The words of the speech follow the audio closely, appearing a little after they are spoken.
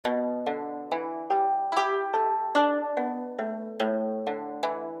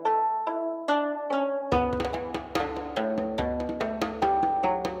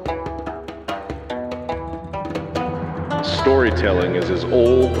storytelling is as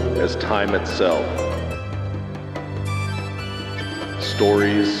old as time itself.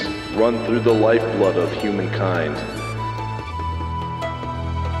 Stories run through the lifeblood of humankind.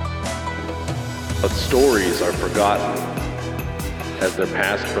 But stories are forgotten as they're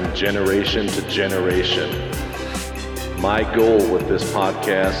passed from generation to generation. My goal with this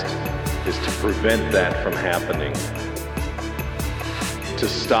podcast is to prevent that from happening. To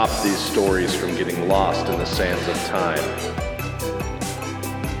stop these stories from getting lost in the sands of time.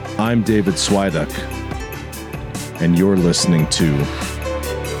 I'm David Swiduk, and you're listening to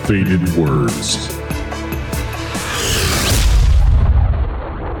Faded Words.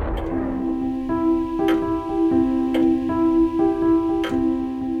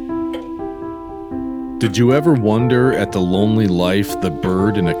 Did you ever wonder at the lonely life the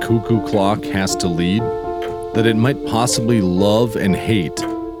bird in a cuckoo clock has to lead? That it might possibly love and hate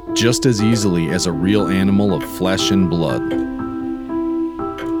just as easily as a real animal of flesh and blood.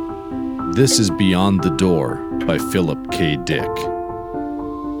 This is Beyond the Door by Philip K. Dick.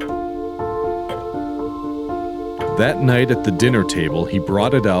 That night at the dinner table, he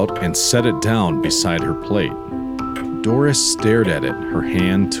brought it out and set it down beside her plate. Doris stared at it, her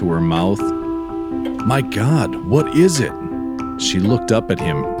hand to her mouth. "My God, what is it?" She looked up at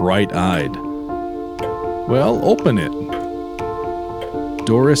him, bright-eyed. "Well, open it."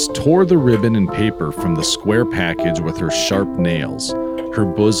 Doris tore the ribbon and paper from the square package with her sharp nails, her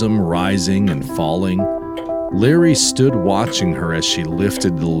bosom rising and falling. Larry stood watching her as she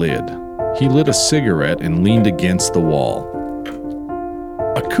lifted the lid. He lit a cigarette and leaned against the wall.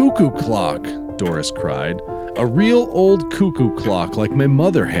 "A cuckoo clock," Doris cried. "A real old cuckoo clock like my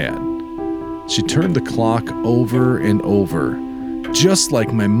mother had." She turned the clock over and over, just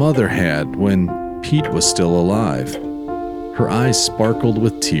like my mother had when Pete was still alive. Her eyes sparkled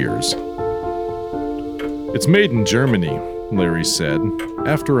with tears. "It's made in Germany," Larry said.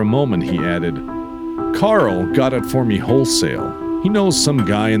 After a moment, he added, "Carl got it for me wholesale. He knows some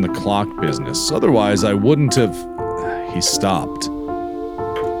guy in the clock business. Otherwise, I wouldn't have..." He stopped.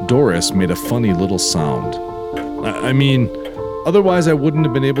 Doris made a funny little sound. Otherwise I wouldn't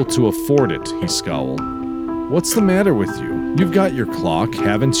have been able to afford it," he scowled. "What's the matter with you? You've got your clock,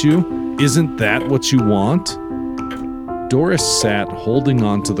 haven't you? Isn't that what you want?" Doris sat holding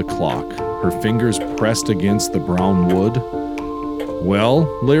on to the clock, her fingers pressed against the brown wood. "Well,"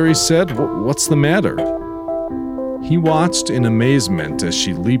 Larry said, "what's the matter?" He watched in amazement as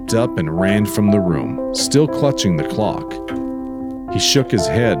she leaped up and ran from the room, still clutching the clock. He shook his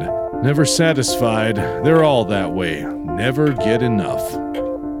head. "Never satisfied. They're all that way. Never get enough."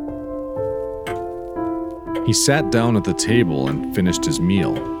 He sat down at the table and finished his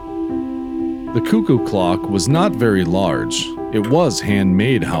meal. The cuckoo clock was not very large. It was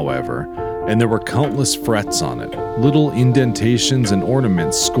handmade, however, and there were countless frets on it, little indentations and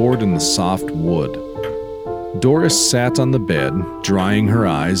ornaments scored in the soft wood. Doris sat on the bed, drying her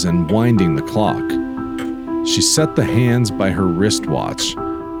eyes and winding the clock. She set the hands by her wristwatch.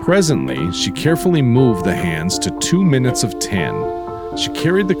 Presently, she carefully moved the hands to 2 minutes of 10. She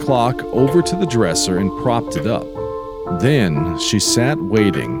carried the clock over to the dresser and propped it up. Then she sat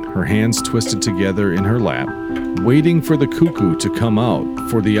waiting, her hands twisted together in her lap, waiting for the cuckoo to come out,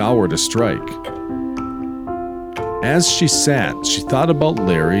 for the hour to strike. As she sat, she thought about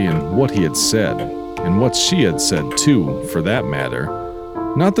Larry and what he had said, and what she had said too, for that matter.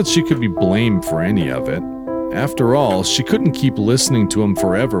 Not that she could be blamed for any of it. After all, she couldn't keep listening to him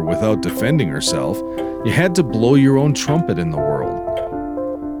forever without defending herself. You had to blow your own trumpet in the world.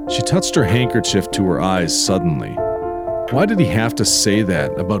 She touched her handkerchief to her eyes suddenly. Why did he have to say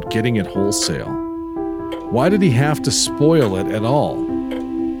that about getting it wholesale? Why did he have to spoil it at all?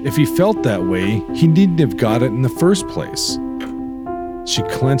 If he felt that way, he needn't have got it in the first place. She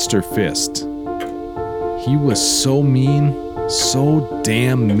clenched her fist. He was so mean, so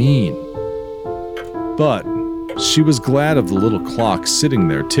damn mean. But she was glad of the little clock sitting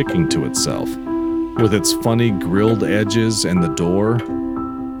there ticking to itself, with its funny grilled edges and the door.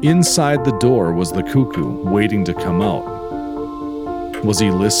 Inside the door was the cuckoo, waiting to come out. Was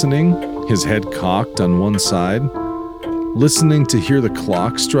he listening, his head cocked on one side? Listening to hear the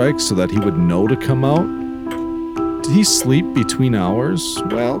clock strike so that he would know to come out? Did he sleep between hours?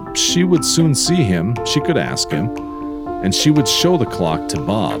 Well, she would soon see him, she could ask him, and she would show the clock to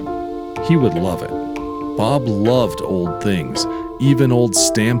Bob. He would love it. Bob loved old things, even old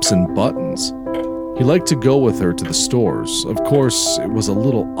stamps and buttons. He liked to go with her to the stores. Of course, it was a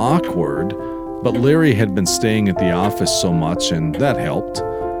little awkward, but Larry had been staying at the office so much, and that helped.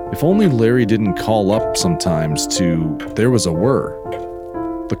 If only Larry didn't call up sometimes there was a whir.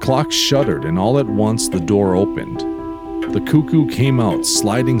 The clock shuddered, and all at once the door opened. The cuckoo came out,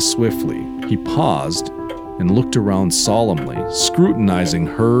 sliding swiftly. He paused and looked around solemnly, scrutinizing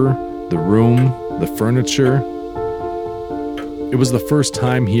her, the room, the furniture. It was the first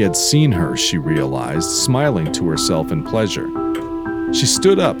time he had seen her, she realized, smiling to herself in pleasure. She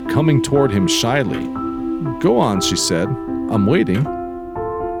stood up, coming toward him shyly. "Go on," she said. "I'm waiting."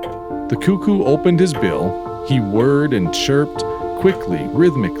 The cuckoo opened his bill. He whirred and chirped, quickly,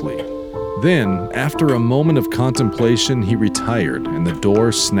 rhythmically. Then, after a moment of contemplation, he retired, and the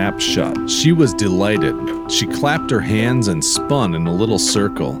door snapped shut. She was delighted. She clapped her hands and spun in a little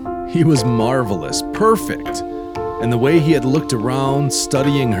circle. He was marvelous, perfect. And the way he had looked around,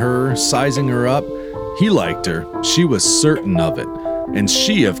 studying her, sizing her up, he liked her. She was certain of it. And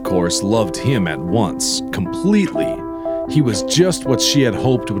she, of course, loved him at once, completely. He was just what she had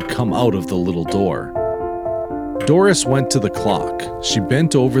hoped would come out of the little door. Doris went to the clock. She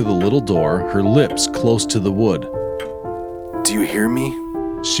bent over the little door, her lips close to the wood. "Do you hear me?"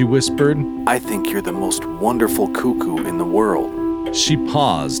 she whispered. "I think you're the most wonderful cuckoo in the world." She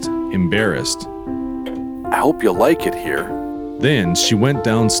paused, embarrassed. "I hope you'll like it here." Then she went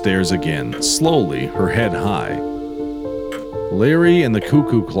downstairs again, slowly, her head high. Larry and the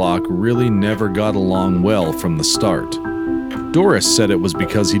cuckoo clock really never got along well from the start. Doris said it was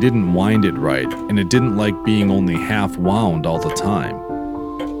because he didn't wind it right, and it didn't like being only half wound all the time.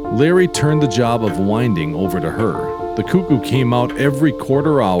 Larry turned the job of winding over to her. The cuckoo came out every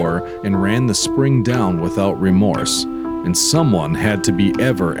quarter hour and ran the spring down without remorse, and someone had to be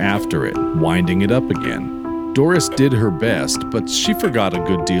ever after it, winding it up again. Doris did her best, but she forgot a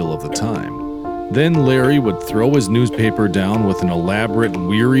good deal of the time. Then Larry would throw his newspaper down with an elaborate,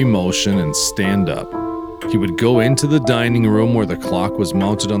 weary motion and stand up. He would go into the dining room where the clock was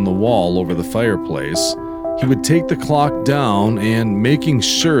mounted on the wall over the fireplace. He would take the clock down and, making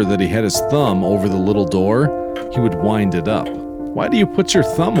sure that he had his thumb over the little door, he would wind it up. "Why do you put your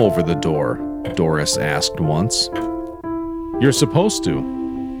thumb over the door?" Doris asked once. "You're supposed to."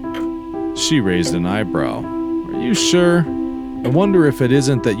 She raised an eyebrow. "Are you sure? I wonder if it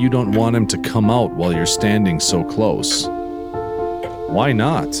isn't that you don't want him to come out while you're standing so close." "Why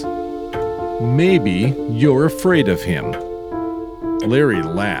not?" "Maybe you're afraid of him." Larry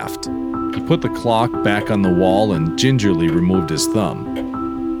laughed. He put the clock back on the wall and gingerly removed his thumb.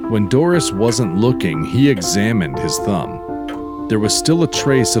 When Doris wasn't looking, he examined his thumb. There was still a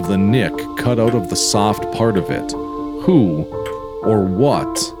trace of the nick cut out of the soft part of it. Who, or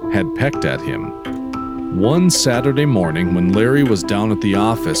what, had pecked at him? One Saturday morning, when Larry was down at the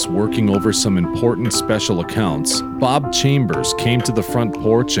office working over some important special accounts, Bob Chambers came to the front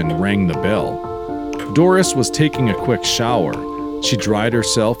porch and rang the bell. Doris was taking a quick shower. She dried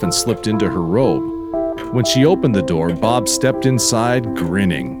herself and slipped into her robe. When she opened the door, Bob stepped inside,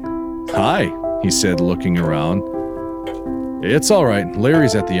 grinning. "Hi," he said, looking around. "It's all right.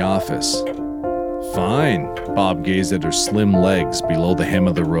 Larry's at the office." "Fine." Bob gazed at her slim legs below the hem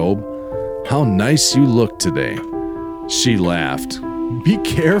of the robe. "How nice you look today." She laughed. "Be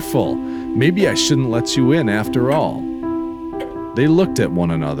careful. Maybe I shouldn't let you in after all." They looked at one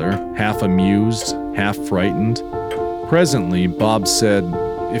another, half amused, half frightened. Presently, Bob said,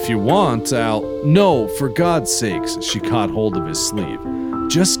 "If you want, I'll—" "No, for God's sakes," she caught hold of his sleeve.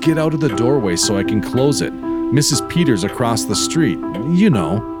 "Just get out of the doorway so I can close it. Mrs. Peters across the street. You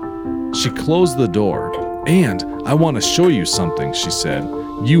know." She closed the door. "And I want to show you something," she said.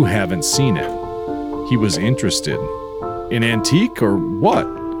 "You haven't seen it." He was interested. "An antique or what?"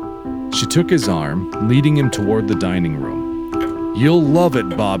 She took his arm, leading him toward the dining room. "You'll love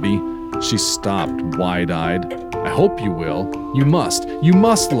it, Bobby." She stopped, wide-eyed. "I hope you will. You must. You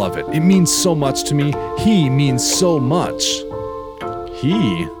must love it. It means so much to me. He means so much."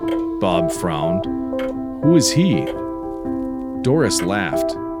 "He?" Bob frowned. "Who is he?" Doris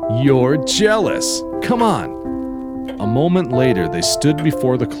laughed. "You're jealous. Come on." A moment later, they stood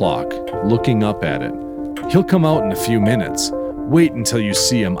before the clock, looking up at it. "He'll come out in a few minutes. Wait until you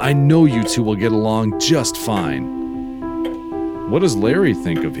see him. I know you two will get along just fine." "What does Larry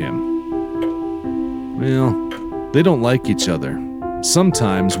think of him?" "Well, they don't like each other.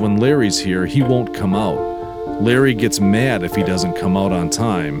 Sometimes when Larry's here, he won't come out. Larry gets mad if he doesn't come out on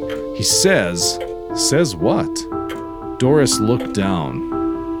time. He says..." "Says what?" Doris looked down.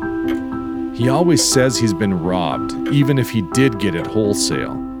 "He always says he's been robbed, even if he did get it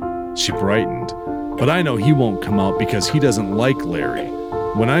wholesale." She brightened. "But I know he won't come out because he doesn't like Larry.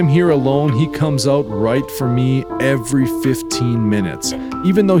 When I'm here alone, he comes out right for me every 15 minutes,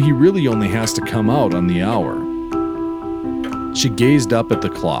 even though he really only has to come out on the hour." She gazed up at the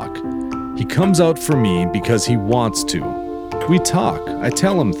clock. "He comes out for me because he wants to. We talk. I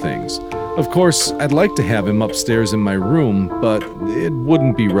tell him things. Of course, I'd like to have him upstairs in my room, but it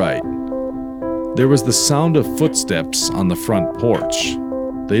wouldn't be right. There was the sound of footsteps on the front porch.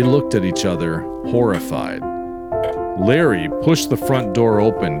 They looked at each other, horrified. Larry pushed the front door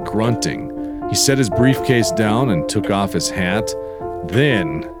open, grunting. He set his briefcase down and took off his hat.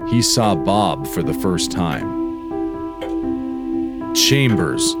 Then he saw Bob for the first time.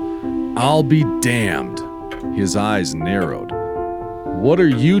 Chambers, I'll be damned. His eyes narrowed. What are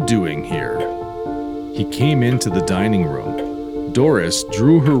you doing here? He came into the dining room. Doris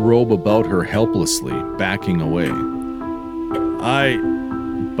drew her robe about her helplessly, backing away.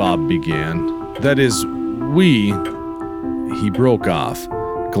 Bob began. That is, we... He broke off,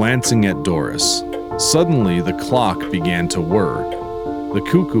 glancing at Doris. Suddenly, the clock began to whir. The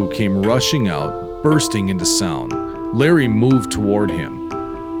cuckoo came rushing out, bursting into sound. Larry moved toward him.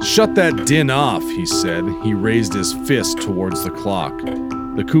 "Shut that din off," he said. He raised his fist towards the clock.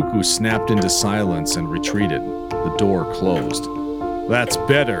 The cuckoo snapped into silence and retreated. The door closed. "That's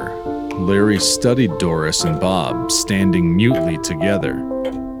better." Larry studied Doris and Bob, standing mutely together.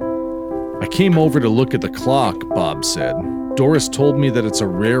 "I came over to look at the clock," Bob said. "Doris told me that it's a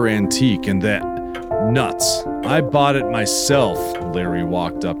rare antique and that... Nuts. I bought it myself." Larry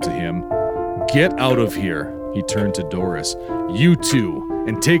walked up to him. "Get out of here." He turned to Doris. "You two,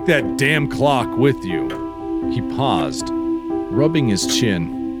 and take that damn clock with you." He paused, rubbing his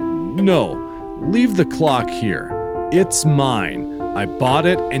chin. "No, leave the clock here. It's mine. I bought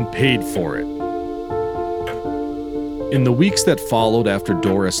it and paid for it." In the weeks that followed after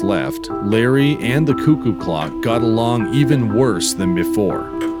Doris left, Larry and the cuckoo clock got along even worse than before.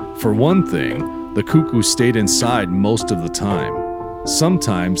 For one thing, the cuckoo stayed inside most of the time,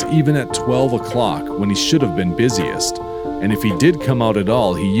 sometimes even at 12 o'clock when he should have been busiest. And if he did come out at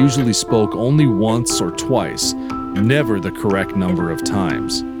all, he usually spoke only once or twice, never the correct number of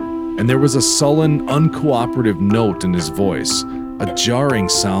times. And there was a sullen, uncooperative note in his voice, a jarring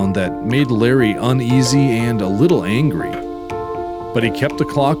sound that made Larry uneasy and a little angry. But he kept the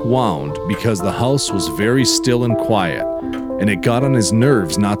clock wound because the house was very still and quiet, and it got on his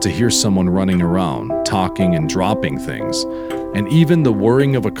nerves not to hear someone running around, talking and dropping things, and even the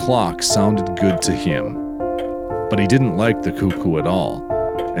whirring of a clock sounded good to him. But he didn't like the cuckoo at all,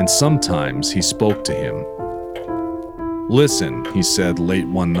 and sometimes he spoke to him. "Listen," he said late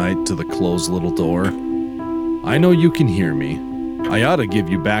one night to the closed little door. "I know you can hear me. I ought to give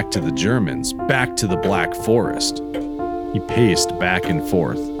you back to the Germans, back to the Black Forest." He paced back and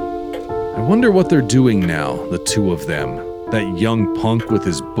forth. "I wonder what they're doing now, the two of them. That young punk with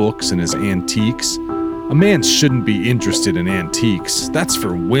his books and his antiques. A man shouldn't be interested in antiques. That's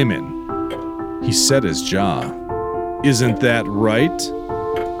for women." He set his jaw. "Isn't that right?"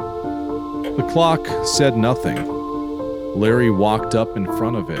 The clock said nothing. Larry walked up in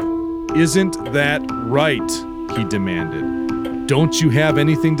front of it. "Isn't that right?" he demanded. "Don't you have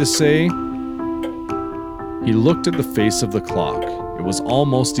anything to say?" He looked at the face of the clock. It was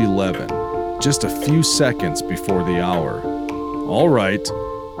almost 11, just a few seconds before the hour. "All right,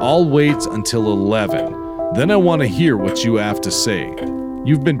 I'll wait until 11. Then I want to hear what you have to say.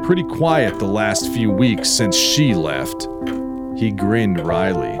 You've been pretty quiet the last few weeks since she left." He grinned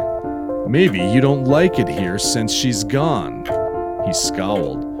wryly. "Maybe you don't like it here since she's gone." He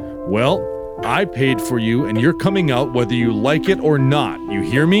scowled. "Well, I paid for you and you're coming out whether you like it or not. You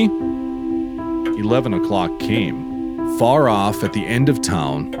hear me?" 11 o'clock came. Far off at the end of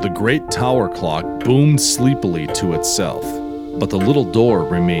town, the great tower clock boomed sleepily to itself, but the little door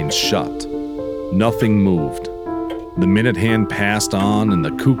remained shut. Nothing moved. The minute hand passed on and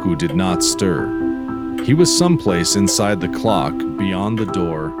the cuckoo did not stir. He was someplace inside the clock, beyond the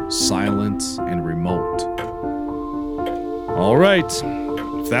door, silent and remote. "All right,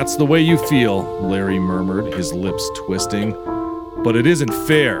 if that's the way you feel," Larry murmured, his lips twisting. "But it isn't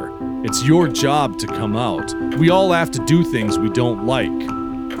fair. It's your job to come out. We all have to do things we don't like."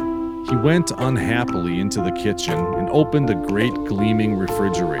 He went unhappily into the kitchen and opened the great gleaming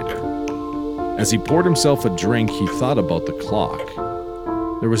refrigerator. As he poured himself a drink, he thought about the clock.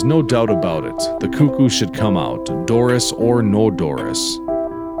 There was no doubt about it. The cuckoo should come out, Doris or no Doris.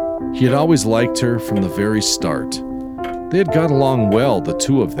 He had always liked her from the very start. They had got along well, the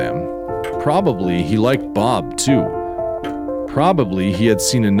two of them. Probably he liked Bob, too. Probably he had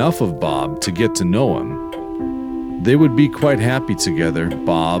seen enough of Bob to get to know him. They would be quite happy together,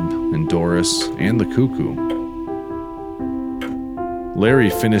 Bob and Doris and the cuckoo. Larry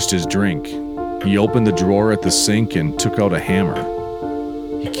finished his drink. He opened the drawer at the sink and took out a hammer.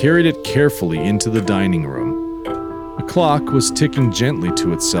 He carried it carefully into the dining room. A clock was ticking gently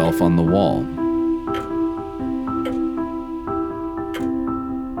to itself on the wall.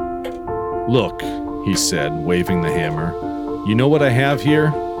 "Look," he said, waving the hammer. "You know what I have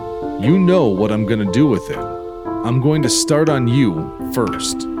here? You know what I'm going to do with it. I'm going to start on you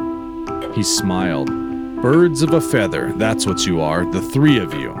first." He smiled. "Birds of a feather, that's what you are, the three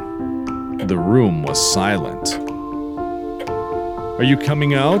of you." The room was silent. "Are you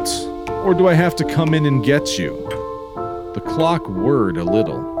coming out? Or do I have to come in and get you?" The clock whirred a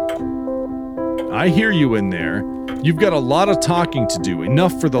little. "I hear you in there. You've got a lot of talking to do,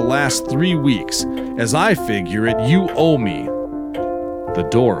 enough for the last 3 weeks. As I figure it, you owe me." The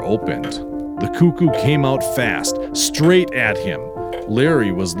door opened. The cuckoo came out fast, straight at him.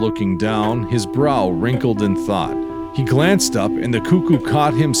 Larry was looking down, his brow wrinkled in thought. He glanced up, and the cuckoo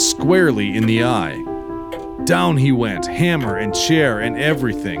caught him squarely in the eye. Down he went, hammer and chair and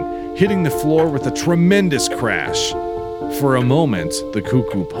everything, hitting the floor with a tremendous crash. For a moment, the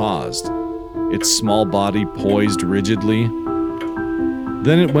cuckoo paused, its small body poised rigidly.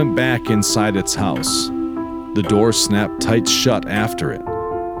 Then it went back inside its house. The door snapped tight shut after it.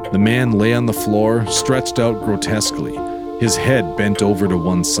 The man lay on the floor, stretched out grotesquely, his head bent over to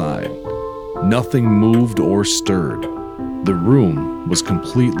one side. Nothing moved or stirred. The room was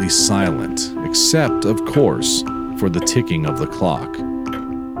completely silent, except, of course, for the ticking of the clock.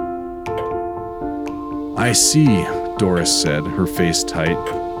 "I see," Doris said, her face tight.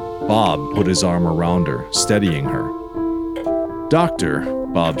 Bob put his arm around her, steadying her. "Doctor,"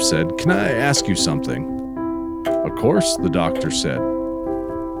 Bob said, "can I ask you something?" "Of course," the doctor said.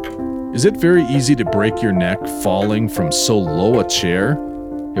 "Is it very easy to break your neck falling from so low a chair?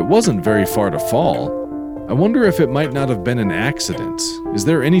 It wasn't very far to fall. I wonder if it might not have been an accident. Is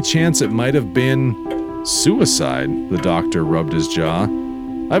there any chance it might have been suicide?" The doctor rubbed his jaw.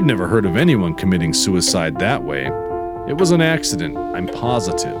 "I've never heard of anyone committing suicide that way. It was an accident, I'm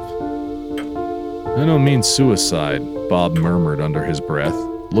positive." "I don't mean suicide," Bob murmured under his breath,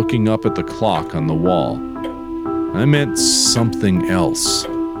 looking up at the clock on the wall. "I meant something else."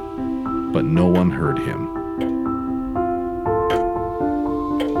 But no one heard him.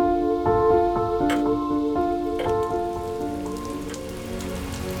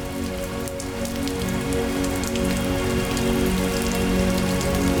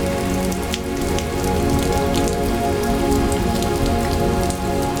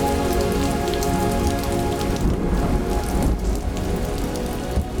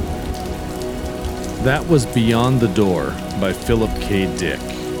 That was Beyond the Door by Philip K. Dick.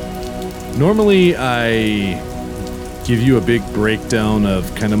 Normally, I give you a big breakdown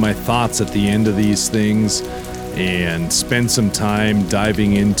of kind of my thoughts at the end of these things and spend some time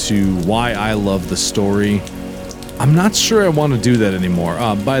diving into why I love the story. I'm not sure I want to do that anymore.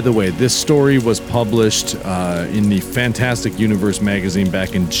 By the way, this story was published in the Fantastic Universe magazine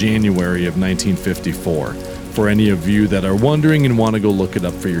back in January of 1954, for any of you that are wondering and want to go look it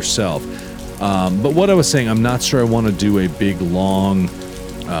up for yourself. But what I was saying, I'm not sure I want to do a big, long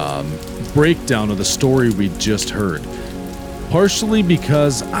breakdown of the story we just heard. Partially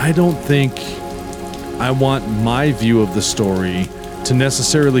because I don't think I want my view of the story to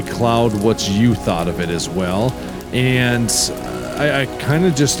necessarily cloud what you thought of it as well. And I kind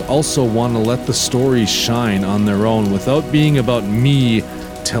of just also want to let the story shine on their own without being about me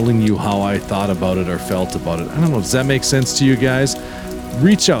telling you how I thought about it or felt about it. I don't know, does that make sense to you guys?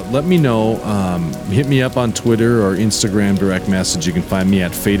 Reach out, let me know. Hit me up on Twitter or Instagram direct message. You can find me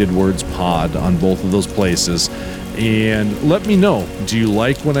at Faded Words Pod on both of those places. And let me know, do you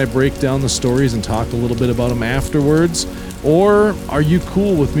like when I break down the stories and talk a little bit about them afterwards? Or are you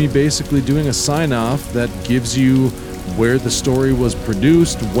cool with me basically doing a sign-off that gives you where the story was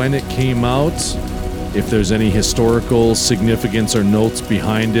produced, when it came out, if there's any historical significance or notes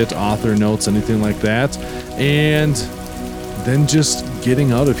behind it, author notes, anything like that, and then just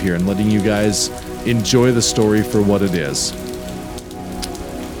getting out of here and letting you guys enjoy the story for what it is.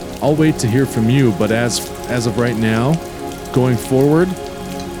 I'll wait to hear from you, but as of right now, going forward,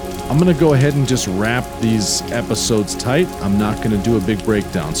 I'm going to go ahead and just wrap these episodes tight. I'm not going to do a big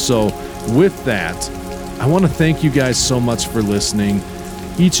breakdown. So with that, I want to thank you guys so much for listening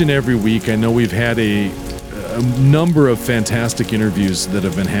each and every week. I know we've had a number of fantastic interviews that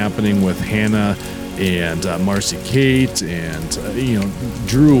have been happening with Hannah and Marcy Kate and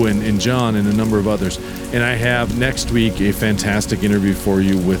Drew and John and a number of others. And I have next week a fantastic interview for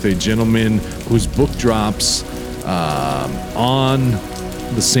you with a gentleman whose book drops on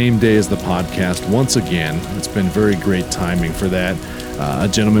the same day as the podcast. Once again, it's been very great timing for that. A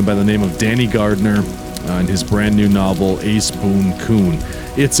gentleman by the name of Danny Gardner and his brand new novel, Ace Boone Coon.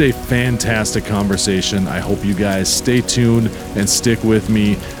 It's a fantastic conversation. I hope you guys stay tuned and stick with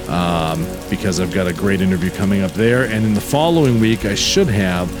me because I've got a great interview coming up there. And in the following week, I should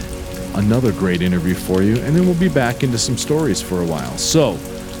have another great interview for you, and then we'll be back into some stories for a while. So,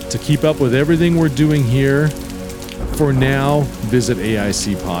 to keep up with everything we're doing here, for now, visit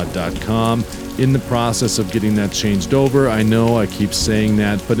aicpod.com. In the process of getting that changed over. I know I keep saying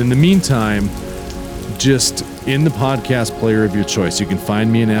that, but in the meantime, just in the podcast player of your choice. You can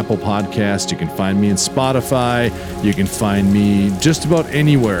find me in Apple Podcast. You can find me in Spotify. You can find me just about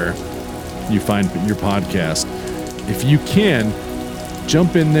anywhere you find your podcast. If you can,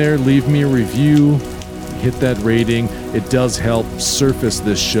 jump in there, leave me a review, hit that rating. It does help surface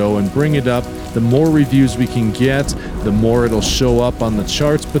this show and bring it up. The more reviews we can get, the more it'll show up on the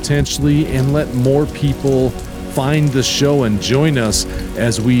charts potentially, and let more people find the show and join us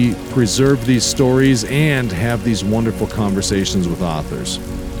as we preserve these stories and have these wonderful conversations with authors.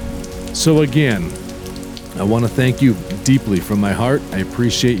 So again, I want to thank you deeply from my heart. I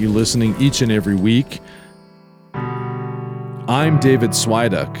appreciate you listening each and every week. I'm David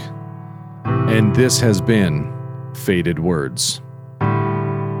Swiduck, and this has been Faded Words.